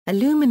A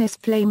luminous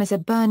flame is a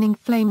burning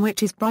flame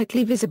which is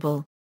brightly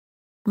visible.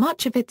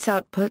 Much of its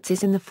output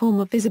is in the form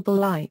of visible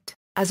light,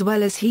 as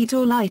well as heat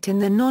or light in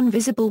the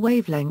non-visible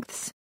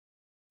wavelengths.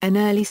 An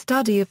early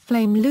study of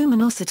flame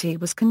luminosity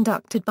was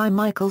conducted by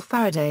Michael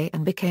Faraday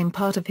and became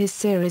part of his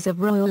series of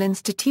Royal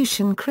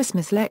Institution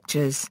Christmas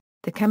lectures,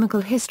 The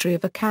Chemical History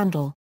of a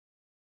Candle.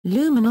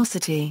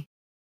 Luminosity.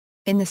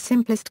 In the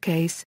simplest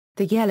case,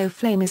 the yellow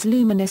flame is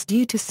luminous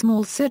due to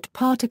small soot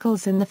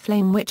particles in the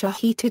flame which are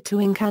heated to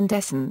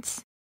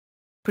incandescence.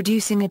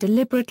 Producing a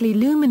deliberately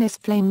luminous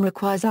flame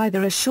requires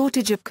either a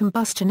shortage of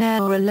combustion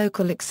air or a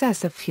local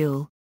excess of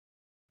fuel.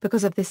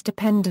 Because of this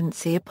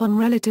dependency upon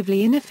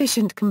relatively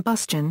inefficient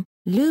combustion,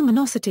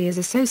 luminosity is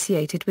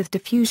associated with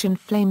diffusion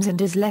flames and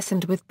is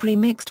lessened with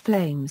pre-mixed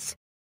flames.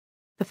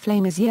 The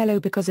flame is yellow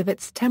because of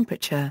its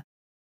temperature.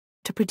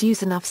 To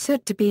produce enough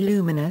soot to be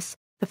luminous,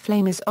 the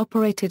flame is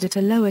operated at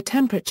a lower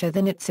temperature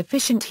than its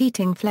sufficient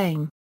heating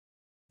flame.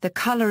 The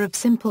color of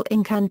simple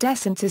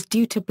incandescence is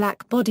due to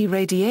black body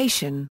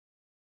radiation.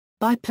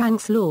 By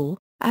Planck's law,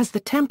 as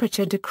the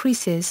temperature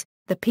decreases,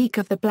 the peak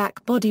of the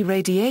black body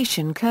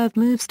radiation curve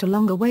moves to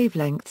longer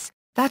wavelengths,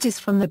 that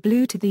is from the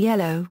blue to the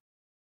yellow.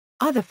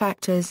 Other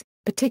factors,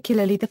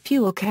 particularly the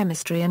fuel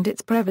chemistry and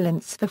its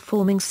prevalence for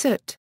forming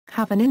soot,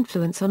 have an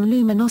influence on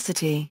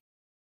luminosity.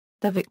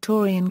 The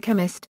Victorian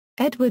chemist,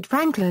 Edward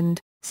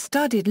Frankland,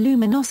 studied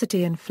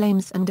luminosity in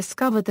flames and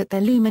discovered that their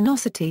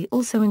luminosity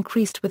also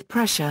increased with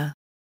pressure.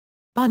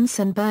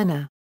 Bunsen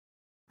burner.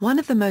 One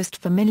of the most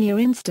familiar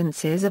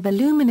instances of a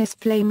luminous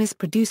flame is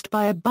produced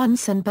by a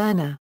Bunsen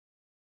burner.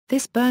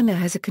 This burner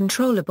has a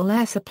controllable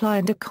air supply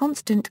and a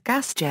constant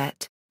gas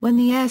jet. When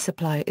the air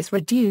supply is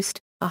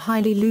reduced, a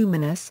highly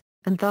luminous,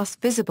 and thus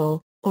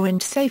visible,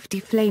 orange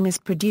safety flame is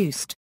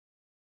produced.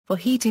 For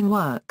heating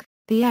work,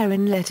 the air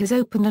inlet is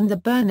opened and the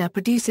burner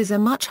produces a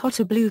much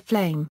hotter blue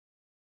flame.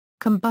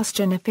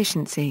 Combustion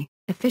efficiency.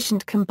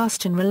 Efficient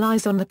combustion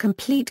relies on the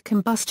complete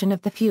combustion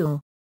of the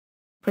fuel.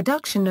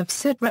 Production of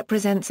soot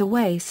represents a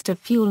waste of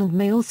fuel and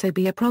may also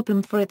be a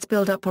problem for its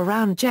buildup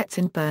around jets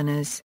and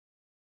burners.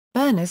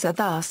 Burners are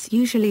thus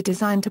usually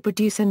designed to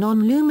produce a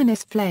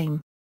non-luminous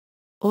flame.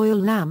 Oil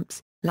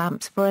lamps,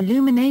 lamps for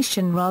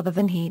illumination rather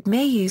than heat,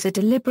 may use a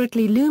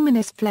deliberately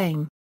luminous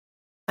flame.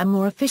 A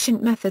more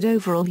efficient method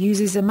overall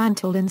uses a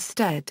mantle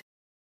instead.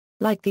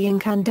 Like the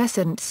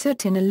incandescent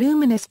soot in a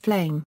luminous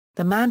flame,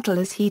 the mantle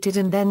is heated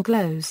and then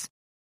glows.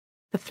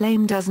 The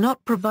flame does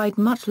not provide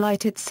much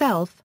light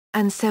itself,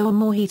 and so a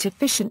more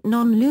heat-efficient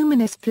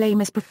non-luminous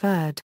flame is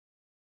preferred.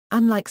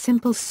 Unlike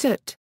simple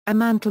soot, a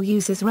mantle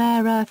uses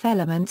rare earth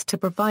elements to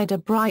provide a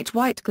bright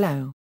white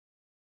glow.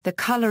 The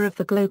color of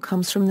the glow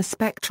comes from the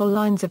spectral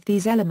lines of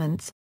these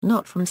elements,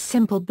 not from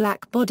simple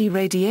black body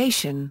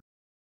radiation.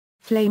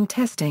 Flame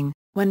testing.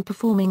 When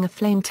performing a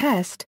flame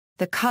test,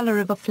 the color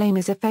of a flame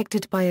is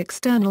affected by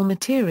external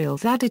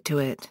materials added to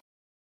it.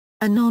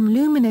 A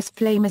non-luminous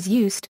flame is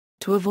used,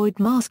 to avoid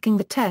masking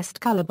the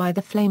test color by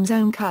the flame's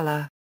own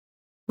color.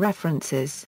 References